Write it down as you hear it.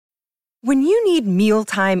When you need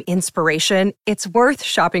mealtime inspiration, it's worth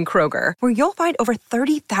shopping Kroger, where you'll find over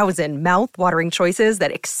 30,000 mouth-watering choices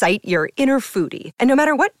that excite your inner foodie. And no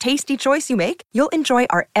matter what tasty choice you make, you'll enjoy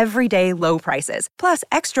our everyday low prices, plus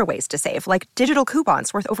extra ways to save, like digital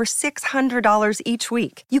coupons worth over $600 each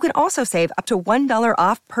week. You can also save up to $1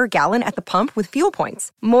 off per gallon at the pump with fuel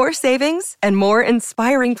points. More savings and more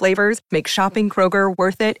inspiring flavors make shopping Kroger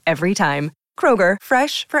worth it every time. Kroger,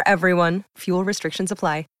 fresh for everyone. Fuel restrictions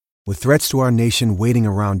apply. With threats to our nation waiting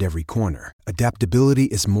around every corner, adaptability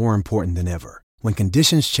is more important than ever. When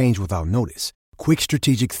conditions change without notice, quick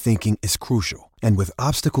strategic thinking is crucial. And with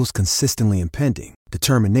obstacles consistently impending,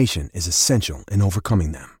 determination is essential in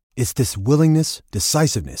overcoming them. It's this willingness,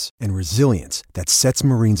 decisiveness, and resilience that sets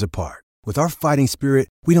Marines apart. With our fighting spirit,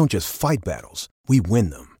 we don't just fight battles, we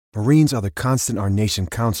win them. Marines are the constant our nation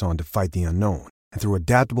counts on to fight the unknown. And through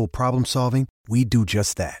adaptable problem solving, we do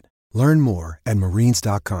just that. Learn more at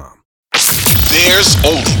marines.com.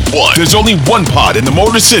 There's only one pod in the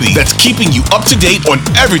Motor City that's keeping you up to date on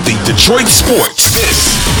everything Detroit sports.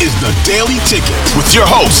 This is The Daily Ticket with your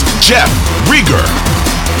host, Jeff Rieger.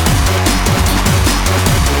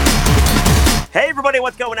 Hey everybody,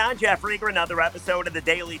 what's going on? Jeff Rieger, another episode of The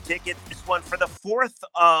Daily Ticket. This one for the 4th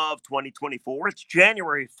of 2024. It's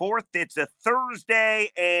January 4th. It's a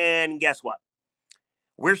Thursday, and guess what?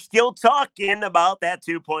 We're still talking about that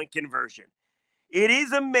two-point conversion. It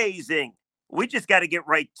is amazing. We just got to get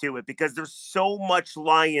right to it because there's so much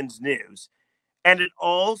Lions news, and it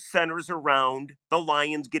all centers around the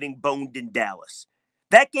Lions getting boned in Dallas.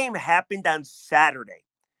 That game happened on Saturday,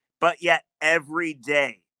 but yet every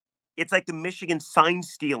day, it's like the Michigan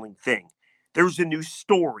sign-stealing thing. There's a new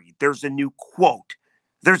story. There's a new quote.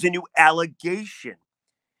 There's a new allegation.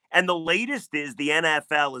 And the latest is the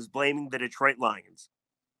NFL is blaming the Detroit Lions.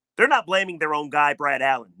 They're not blaming their own guy, Brad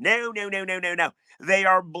Allen. No. They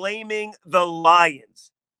are blaming the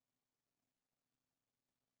Lions.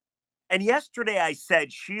 And yesterday I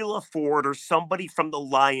said Sheila Ford or somebody from the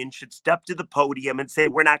Lions should step to the podium and say,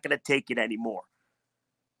 we're not going to take it anymore.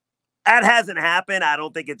 That hasn't happened. I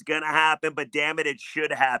don't think it's going to happen, but damn it, it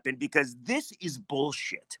should happen because this is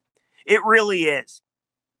bullshit. It really is.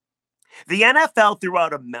 The NFL threw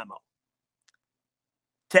out a memo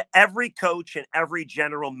to every coach and every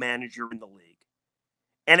general manager in the league.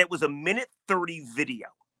 And it was a 1:30 video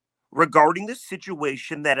regarding the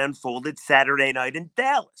situation that unfolded Saturday night in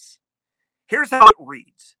Dallas. Here's how it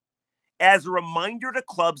reads. As a reminder to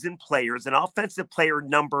clubs and players, an offensive player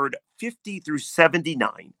numbered 50 through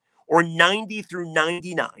 79 or 90 through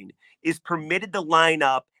 99 is permitted to line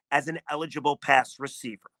up as an eligible pass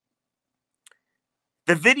receiver.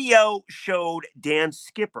 The video showed Dan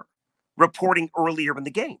Skipper reporting earlier in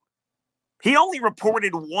the game. He only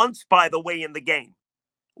reported once, by the way, in the game.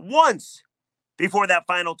 Once before that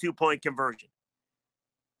final two-point conversion.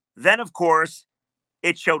 Then, of course,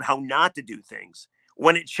 it showed how not to do things.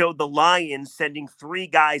 When it showed the Lions sending 3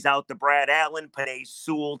 guys out to Brad Allen, Penei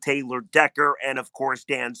Sewell, Taylor Decker, and, of course,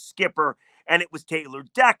 Dan Skipper. And it was Taylor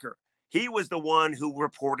Decker. He was the one who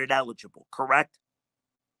reported eligible, correct?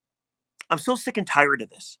 I'm so sick and tired of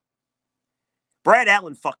this. Brad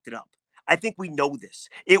Allen fucked it up. I think we know this.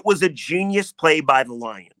 It was a genius play by the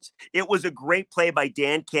Lions. It was a great play by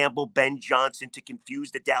Dan Campbell, Ben Johnson to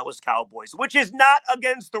confuse the Dallas Cowboys, which is not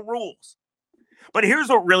against the rules. But here's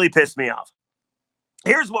what really pissed me off.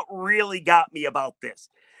 Here's what really got me about this.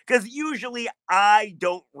 Because usually I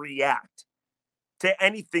don't react to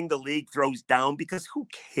anything the league throws down because who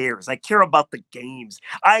cares? I care about the games.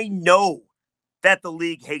 I know that the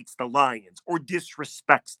league hates the Lions or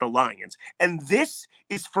disrespects the Lions. And this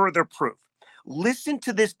is further proof. Listen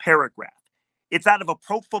to this paragraph. It's out of a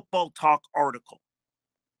Pro Football Talk article.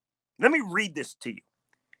 Let me read this to you.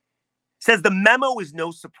 It says the memo is no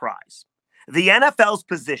surprise. The NFL's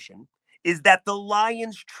position is that the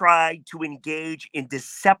Lions tried to engage in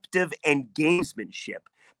deceptive and gamesmanship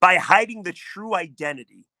by hiding the true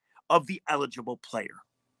identity of the eligible player.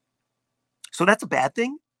 So that's a bad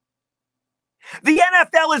thing? The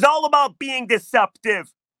NFL is all about being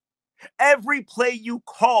deceptive. Every play you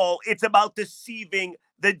call, it's about deceiving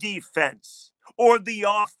the defense or the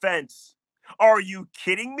offense. Are you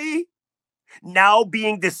kidding me? Now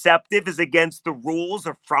being deceptive is against the rules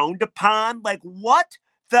or frowned upon? Like, what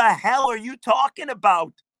the hell are you talking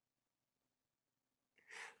about?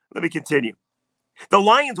 Let me continue. The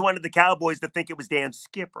Lions wanted the Cowboys to think it was Dan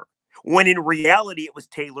Skipper, when in reality it was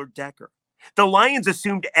Taylor Decker. The Lions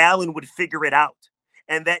assumed Allen would figure it out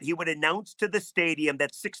and that he would announce to the stadium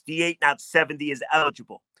that 68, not 70 is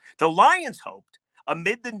eligible. The Lions hoped,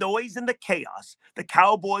 amid the noise and the chaos, the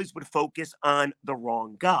Cowboys would focus on the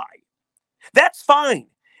wrong guy. That's fine.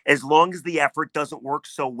 as long as the effort doesn't work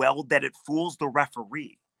so well that it fools the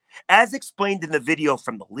referee. As explained in the video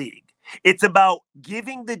from the league, it's about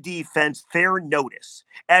giving the defense fair notice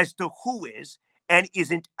as to who is and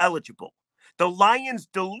isn't eligible. The Lions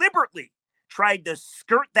deliberately tried to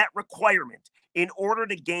skirt that requirement in order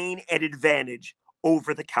to gain an advantage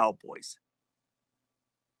over the Cowboys.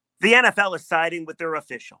 The NFL is siding with their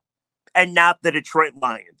official and not the Detroit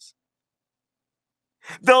Lions.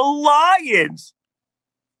 The Lions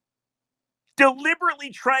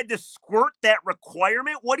deliberately tried to squirt that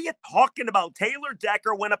requirement. What are you talking about? Taylor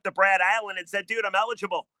Decker went up to Brad Allen and said, dude, I'm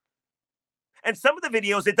eligible. And some of the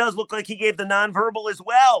videos, it does look like he gave the nonverbal as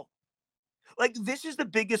well. Like, this is the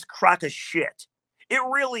biggest crock of shit. It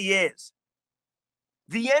really is.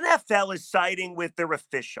 The NFL is siding with their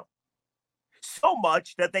official. So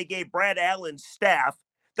much that they gave Brad Allen's staff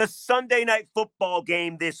the Sunday night football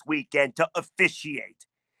game this weekend to officiate.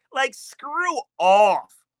 Like, screw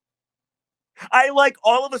off.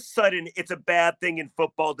 All of a sudden, it's a bad thing in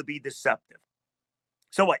football to be deceptive.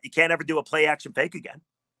 So what? You can't ever do a play action fake again.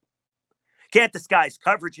 Can't disguise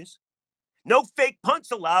coverages. No fake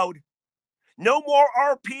punts allowed. No more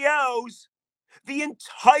RPOs. The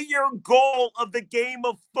entire goal of the game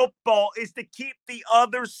of football is to keep the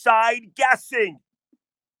other side guessing.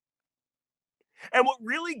 And what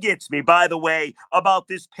really gets me, by the way, about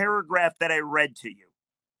this paragraph that I read to you,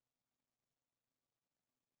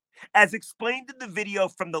 as explained in the video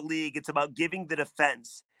from the league, it's about giving the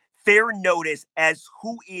defense fair notice as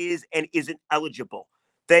who is and isn't eligible.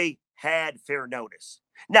 They had fair notice.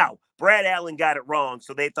 Now, Brad Allen got it wrong,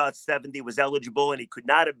 so they thought 70 was eligible, and he could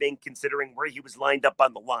not have been considering where he was lined up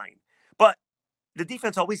on the line. But the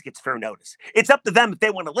defense always gets fair notice. It's up to them if they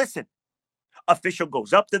want to listen. Official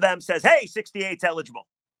goes up to them, says, hey, 68's eligible.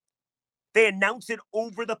 They announce it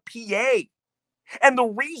over the PA. And the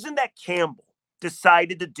reason that Campbell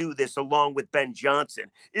decided to do this along with Ben Johnson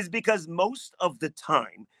is because most of the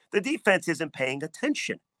time, the defense isn't paying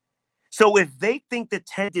attention. So if they think the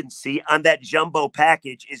tendency on that jumbo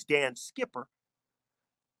package is Dan Skipper,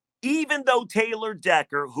 even though Taylor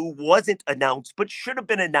Decker, who wasn't announced but should have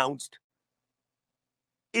been announced,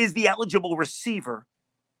 is the eligible receiver,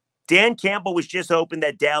 Dan Campbell was just hoping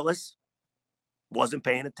that Dallas wasn't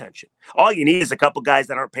paying attention. All you need is a couple guys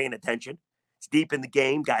that aren't paying attention. It's deep in the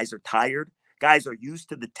game. Guys are tired. Guys are used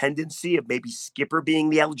to the tendency of maybe Skipper being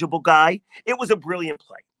the eligible guy. It was a brilliant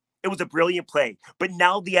play. It was a brilliant play. But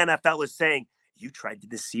now the NFL is saying, you tried to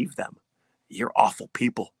deceive them. You're awful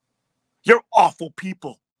people. You're awful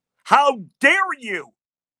people. How dare you?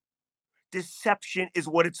 Deception is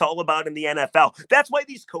what it's all about in the NFL. That's why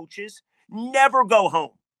these coaches never go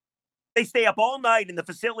home. They stay up all night in the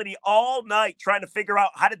facility all night trying to figure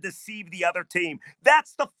out how to deceive the other team.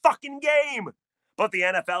 That's the fucking game. But the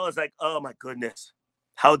NFL is like, oh my goodness.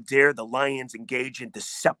 How dare the Lions engage in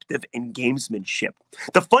deceptive and gamesmanship?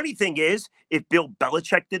 The funny thing is, if Bill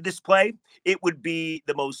Belichick did this play, it would be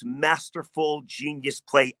the most masterful, genius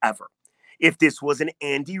play ever. If this was an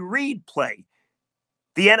Andy Reid play,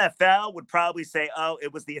 the NFL would probably say, oh,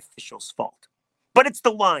 it was the official's fault. But it's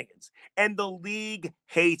the Lions, and the league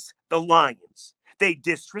hates the Lions. They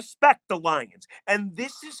disrespect the Lions. And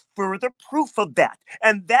this is further proof of that.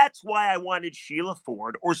 And that's why I wanted Sheila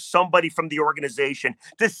Ford or somebody from the organization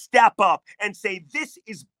to step up and say, this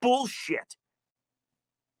is bullshit.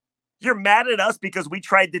 You're mad at us because we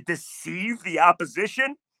tried to deceive the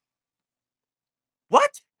opposition?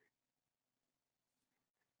 What?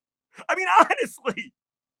 I mean, honestly,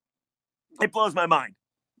 it blows my mind.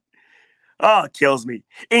 Oh, it kills me.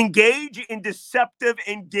 Engage in deceptive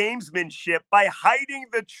and gamesmanship by hiding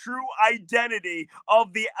the true identity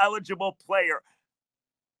of the eligible player.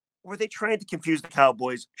 Were they trying to confuse the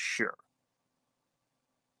Cowboys? Sure.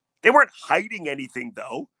 They weren't hiding anything,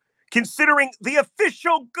 though, considering the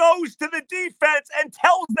official goes to the defense and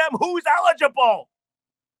tells them who's eligible.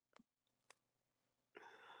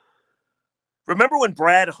 Remember when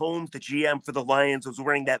Brad Holmes, the GM for the Lions, was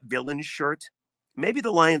wearing that villain shirt? Maybe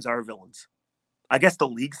the Lions are villains. I guess the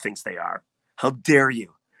league thinks they are. How dare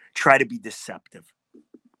you try to be deceptive?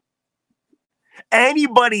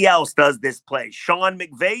 Anybody else does this play. Sean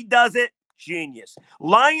McVay does it. Genius.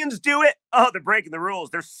 Lions do it. Oh, they're breaking the rules.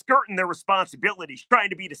 They're skirting their responsibilities, trying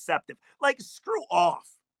to be deceptive. Like, screw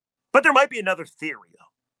off. But there might be another theory, though.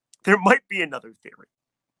 There might be another theory.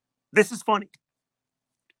 This is funny.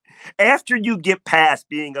 After you get past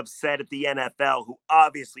being upset at the NFL, who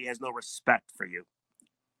obviously has no respect for you,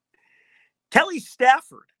 Kelly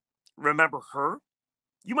Stafford, remember her?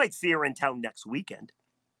 You might see her in town next weekend.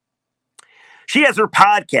 She has her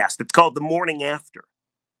podcast. It's called The Morning After.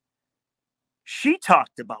 She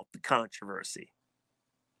talked about the controversy.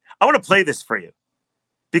 I want to play this for you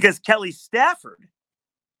because Kelly Stafford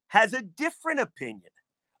has a different opinion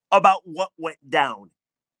about what went down.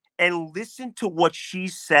 And listen to what she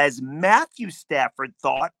says Matthew Stafford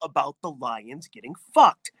thought about the Lions getting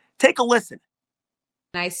fucked. Take a listen.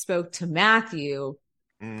 I spoke to Matthew.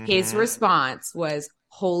 His response was,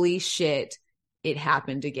 holy shit, it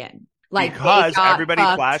happened again. Like, because everybody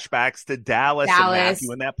flashbacks to Dallas and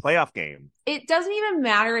Matthew in that playoff game. It doesn't even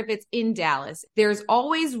matter if it's in Dallas. There's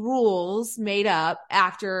always rules made up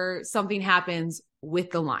after something happens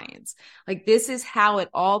with the Lions. Like, this is how it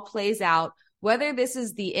all plays out. Whether this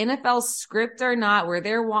is the NFL script or not, where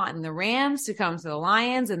they're wanting the Rams to come to the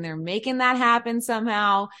Lions and they're making that happen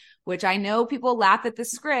somehow, which I know people laugh at the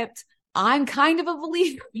script. I'm kind of a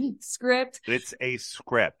believer in script. It's a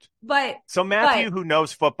script. So Matthew, who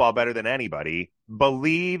knows football better than anybody,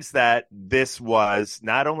 believes that this was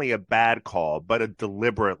not only a bad call, but a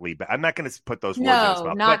deliberately bad. I'm not going to put those words in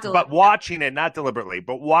his mouth. But watching it, not deliberately,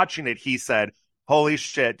 but watching it, he said, holy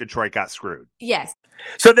shit, Detroit got screwed. Yes.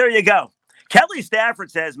 So there you go. Kelly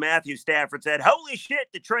Stafford says Matthew Stafford said, holy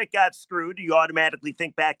shit, Detroit got screwed. You automatically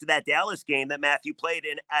think back to that Dallas game that Matthew played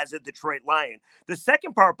in as a Detroit Lion. The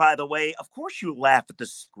second part, by the way, of course you laugh at the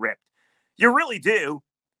script. You really do,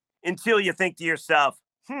 until you think to yourself,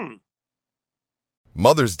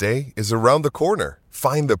 Mother's Day is around the corner.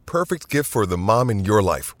 Find the perfect gift for the mom in your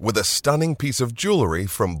life with a stunning piece of jewelry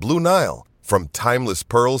from Blue Nile. From timeless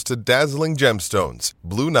pearls to dazzling gemstones,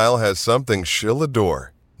 Blue Nile has something she'll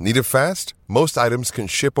adore. Need it fast? Most items can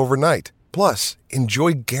ship overnight. Plus,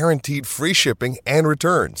 enjoy guaranteed free shipping and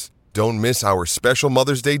returns. Don't miss our special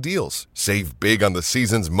Mother's Day deals. Save big on the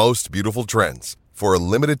season's most beautiful trends. For a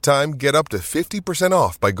limited time, get up to 50%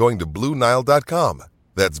 off by going to BlueNile.com.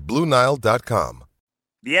 That's BlueNile.com.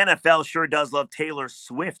 The NFL sure does love Taylor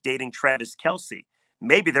Swift dating Travis Kelce.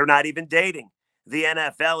 Maybe they're not even dating. The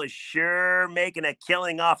NFL is sure making a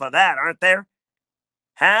killing off of that, aren't there?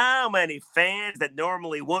 How many fans that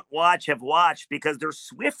normally wouldn't watch have watched because they're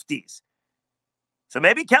Swifties? So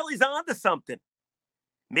maybe Kelly's on to something.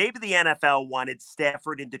 Maybe the NFL wanted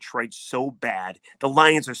Stafford in Detroit so bad. The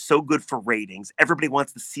Lions are so good for ratings. Everybody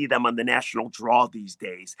wants to see them on the national draw these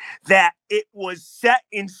days. That it was set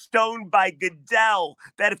in stone by Goodell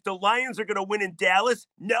that if the Lions are going to win in Dallas,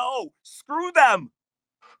 no, screw them.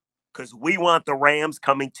 Because we want the Rams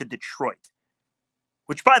coming to Detroit.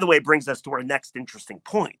 Which, by the way, brings us to our next interesting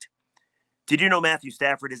point. Did you know Matthew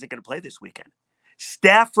Stafford isn't going to play this weekend?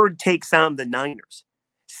 Stafford takes on the Niners.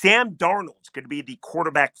 Sam Darnold's going to be the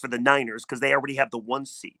quarterback for the Niners because they already have the 1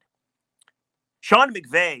 seed. Sean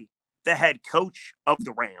McVay, the head coach of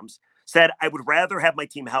the Rams, said, I would rather have my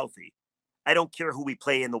team healthy. I don't care who we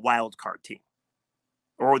play in the wild card team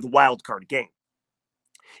or the wild card game.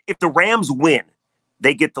 If the Rams win,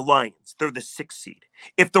 they get the Lions. They're the 6th seed.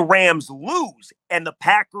 If the Rams lose and the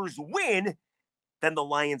Packers win, then the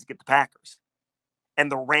Lions get the Packers.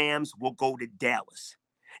 And the Rams will go to Dallas.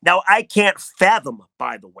 Now, I can't fathom,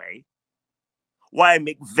 by the way, why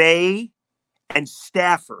McVay and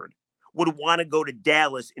Stafford would want to go to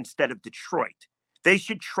Dallas instead of Detroit. They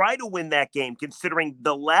should try to win that game, considering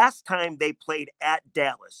the last time they played at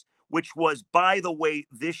Dallas, which was, by the way,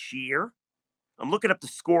 this year. I'm looking up the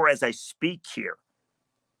score as I speak here.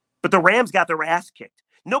 But the Rams got their ass kicked.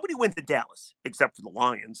 Nobody went to Dallas, except for the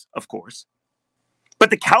Lions, of course.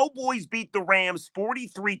 But the Cowboys beat the Rams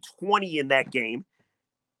 43-20 in that game.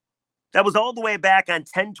 That was all the way back on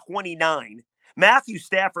 10/29. Matthew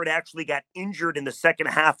Stafford actually got injured in the second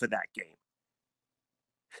half of that game.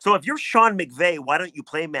 So if you're Sean McVay, why don't you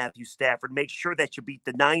play Matthew Stafford? Make sure that you beat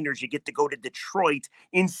the Niners. You get to go to Detroit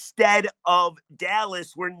instead of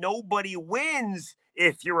Dallas, where nobody wins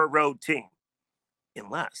if you're a road team.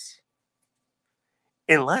 Unless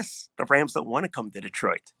the Rams don't want to come to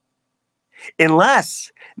Detroit.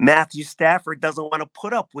 Unless Matthew Stafford doesn't want to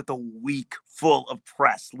put up with a week full of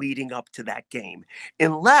press leading up to that game.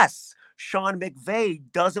 Unless Sean McVay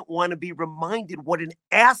doesn't want to be reminded what an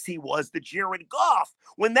ass he was to Jared Goff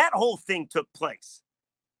when that whole thing took place.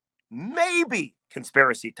 Maybe,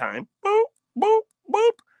 conspiracy time, boop, boop,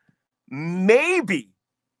 boop, maybe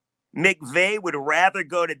McVay would rather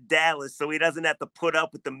go to Dallas so he doesn't have to put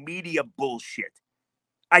up with the media bullshit.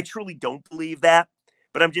 I truly don't believe that,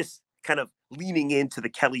 but I'm just kind of leaning into the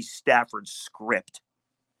Kelly Stafford script.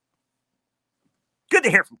 Good to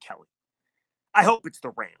hear from Kelly. I hope it's the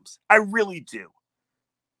Rams. I really do.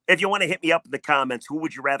 If you want to hit me up in the comments, who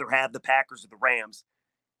would you rather have, the Packers or the Rams?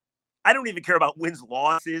 I don't even care about wins,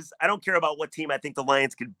 losses. I don't care about what team I think the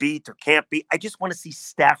Lions can beat or can't beat. I just want to see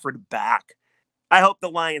Stafford back. I hope the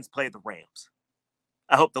Lions play the Rams.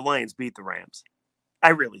 I hope the Lions beat the Rams. I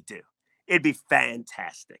really do. It'd be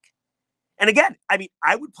fantastic. And again, I mean,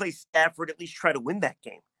 I would play Stafford, at least try to win that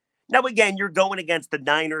game. Now, again, you're going against the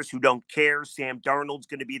Niners who don't care. Sam Darnold's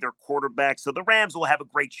going to be their quarterback, so the Rams will have a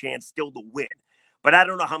great chance still to win. But I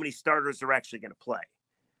don't know how many starters they're actually going to play.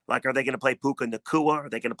 Like, are they going to play Puka Nacua? Are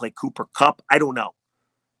they going to play Cooper Kupp? I don't know.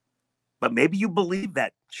 But maybe you believe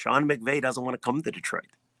that Sean McVay doesn't want to come to Detroit.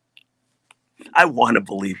 I want to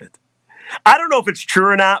believe it. I don't know if it's true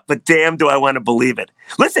or not, but damn, do I want to believe it.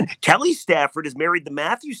 Listen, Kelly Stafford is married to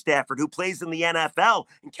Matthew Stafford, who plays in the NFL.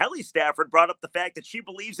 And Kelly Stafford brought up the fact that she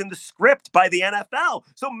believes in the script by the NFL.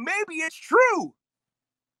 So maybe it's true.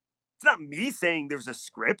 It's not me saying there's a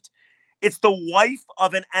script. It's the wife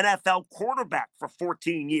of an NFL quarterback for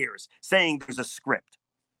 14 years saying there's a script.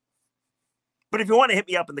 But if you want to hit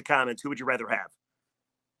me up in the comments, who would you rather have?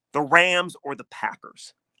 The Rams or the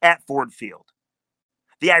Packers at Ford Field?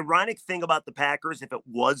 The ironic thing about the Packers, if it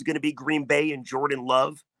was going to be Green Bay and Jordan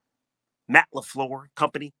Love, Matt LaFleur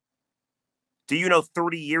company, do you know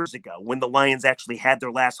 30 years ago when the Lions actually had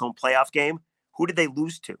their last home playoff game, who did they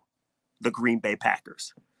lose to? The Green Bay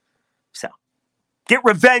Packers. So, get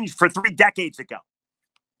revenge for 3 decades ago.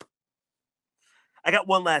 I got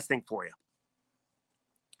one last thing for you.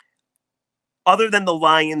 Other than the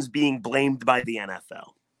Lions being blamed by the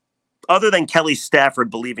NFL, other than Kelly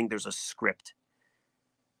Stafford believing there's a script,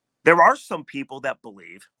 there are some people that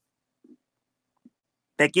believe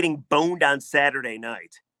that getting boned on Saturday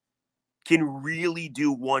night can really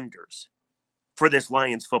do wonders for this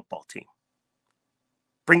Lions football team.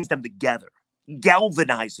 Brings them together,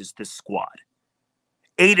 galvanizes the squad.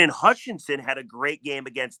 Aiden Hutchinson had a great game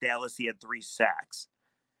against Dallas. He had 3 sacks.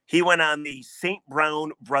 He went on the St.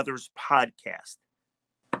 Brown Brothers podcast.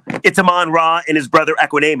 It's Amon Ra and his brother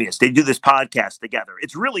Equinemius. They do this podcast together.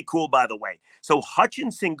 It's really cool, by the way. So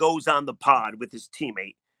Hutchinson goes on the pod with his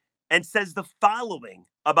teammate and says the following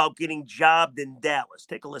about getting jobbed in Dallas.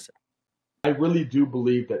 Take a listen. I really do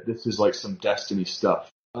believe that this is like some destiny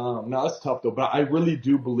stuff. No, that's tough though, but I really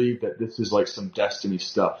do believe that this is like some destiny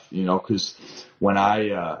stuff, you know, because when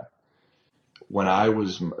I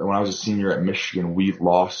was a senior at Michigan, we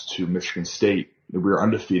lost to Michigan State. We were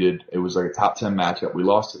undefeated. It was like a top 10 matchup. We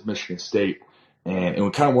lost to Michigan State, and it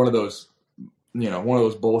was kind of one of those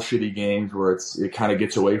bullshitty games where it kind of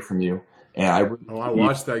gets away from you. And I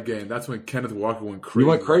watched that game. That's when Kenneth Walker went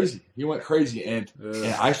crazy. He went crazy, and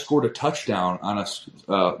I scored a touchdown on us.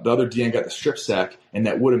 The other DN got the strip sack, and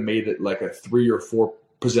that would have made it like a 3 or 4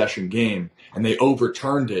 possession game, and they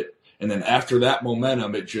overturned it. And then after that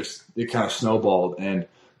momentum, it kind of snowballed.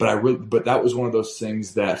 But that was one of those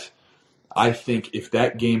things that I think if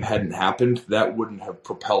that game hadn't happened, that wouldn't have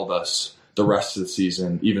propelled us the rest of the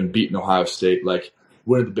season, even beating Ohio State, like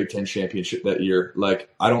winning the Big Ten championship that year. Like,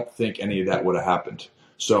 I don't think any of that would have happened.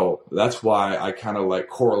 So that's why I kind of like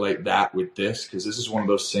correlate that with this, because this is one of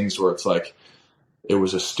those things where it's like, it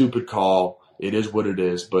was a stupid call. It is what it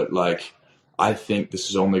is. But like, I think this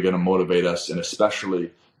is only going to motivate us, and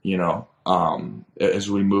especially, you know, as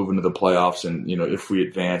we move into the playoffs, and, you know, if we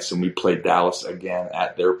advance and we play Dallas again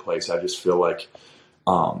at their place, I just feel like,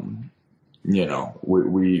 you know,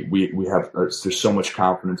 we have, there's so much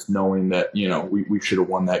confidence knowing that, you know, we should have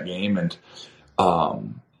won that game. And,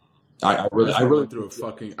 I just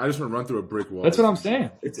want to run through a brick wall. That's what I'm saying.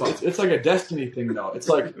 It's like a destiny thing, though. It's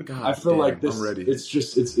like, God, I feel like this.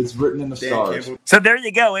 It's written in the stars. So there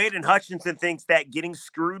you go. Aiden Hutchinson thinks that getting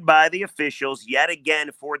screwed by the officials yet again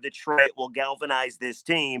for Detroit will galvanize this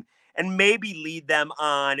team and maybe lead them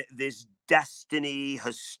on this destiny,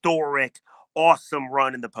 historic, awesome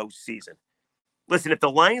run in the postseason. Listen, if the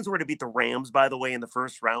Lions were to beat the Rams, by the way, in the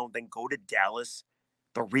first round, then go to Dallas,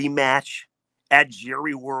 the rematch at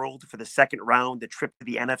Jerry World for the second round, the trip to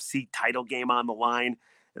the NFC title game on the line,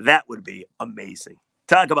 that would be amazing.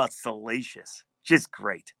 Talk about salacious. Just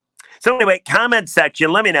great. So anyway, comment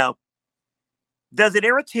section, let me know. Does it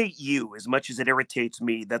irritate you as much as it irritates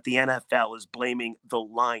me that the NFL is blaming the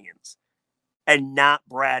Lions and not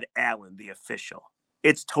Brad Allen, the official?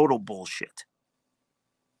 It's total bullshit.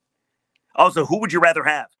 Also, who would you rather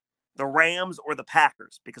have, the Rams or the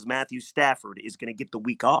Packers? Because Matthew Stafford is going to get the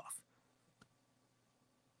week off.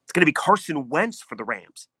 It's going to be Carson Wentz for the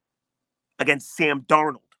Rams against Sam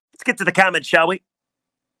Darnold. Let's get to the comments, shall we?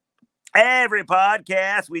 Every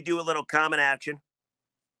podcast, we do a little comment action.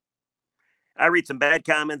 I read some bad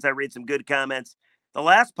comments. I read some good comments. The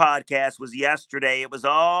last podcast was yesterday. It was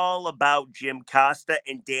all about Jim Costa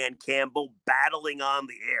and Dan Campbell battling on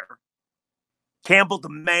the air. Campbell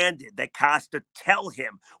demanded that Costa tell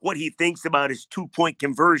him what he thinks about his 2-point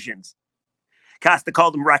conversions. Costa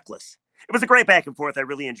called him reckless. It was a great back and forth. I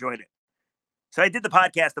really enjoyed it. So I did the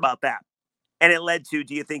podcast about that. And it led to,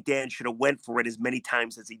 do you think Dan should have went for it as many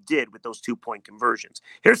times as he did with those 2-point conversions?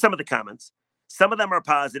 Here's some of the comments. Some of them are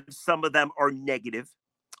positive. Some of them are negative.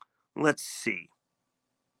 Let's see.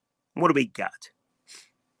 What do we got?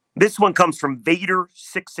 This one comes from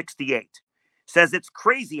Vader668. Says it's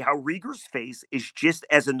crazy how Rieger's face is just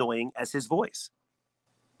as annoying as his voice.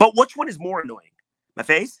 But which one is more annoying? My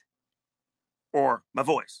face or my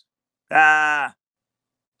voice? How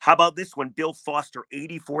about this one? Bill Foster,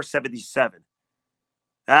 8477.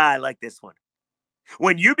 I like this one.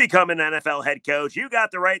 When you become an NFL head coach, you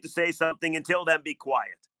got the right to say something. Until then, be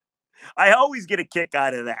quiet. I always get a kick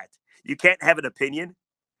out of that. You can't have an opinion.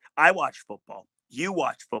 I watch football. You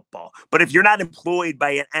watch football. But if you're not employed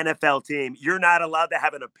by an NFL team, you're not allowed to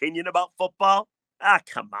have an opinion about football?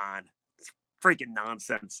 Come on. It's freaking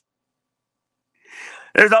nonsense.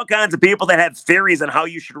 There's all kinds of people that have theories on how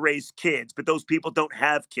you should raise kids, but those people don't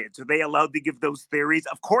have kids. Are they allowed to give those theories?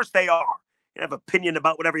 Of course they are. You have opinion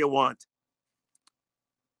about whatever you want.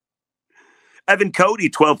 Evan Cody,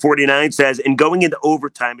 1249, says, and going into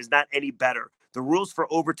overtime is not any better. The rules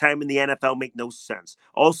for overtime in the NFL make no sense.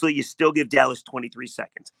 Also, you still give Dallas 23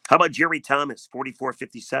 seconds. How about Jerry Thomas,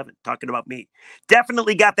 4457, talking about me?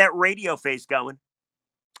 Definitely got that radio face going.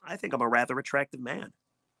 I think I'm a rather attractive man.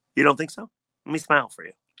 You don't think so? Let me smile for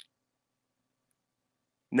you.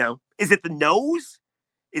 No. Is it the nose?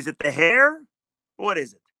 Is it the hair? What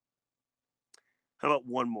is it? How about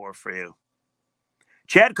one more for you?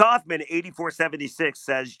 Chad Kaufman, 8476,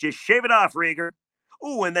 says, just shave it off, Rieger.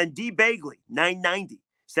 Oh, and then D. Bagley, 990,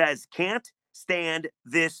 says, can't stand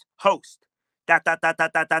this host. ...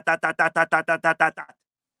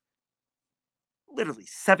 Literally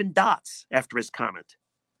 7 dots after his comment.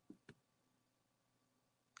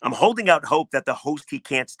 I'm holding out hope that the host he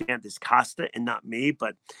can't stand is Costa and not me,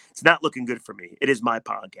 but it's not looking good for me. It is my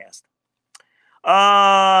podcast.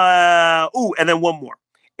 And then one more.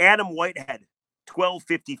 Adam Whitehead,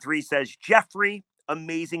 1253, says, Jeffrey,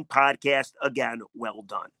 amazing podcast. Again, well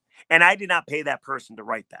done. And I did not pay that person to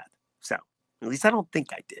write that. So at least I don't think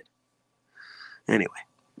I did. Anyway.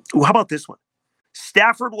 How about this one?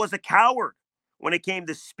 Stafford was a coward when it came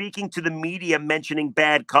to speaking to the media mentioning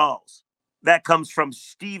bad calls. That comes from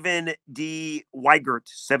Stephen D. Weigert,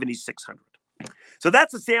 7600. So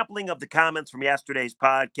that's a sampling of the comments from yesterday's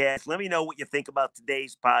podcast. Let me know what you think about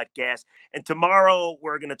today's podcast. And tomorrow,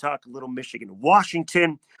 we're going to talk a little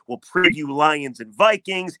Michigan-Washington. We'll preview Lions and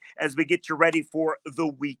Vikings as we get you ready for the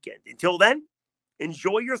weekend. Until then,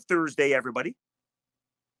 enjoy your Thursday, everybody.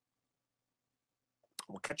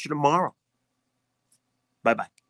 We'll catch you tomorrow. Bye-bye.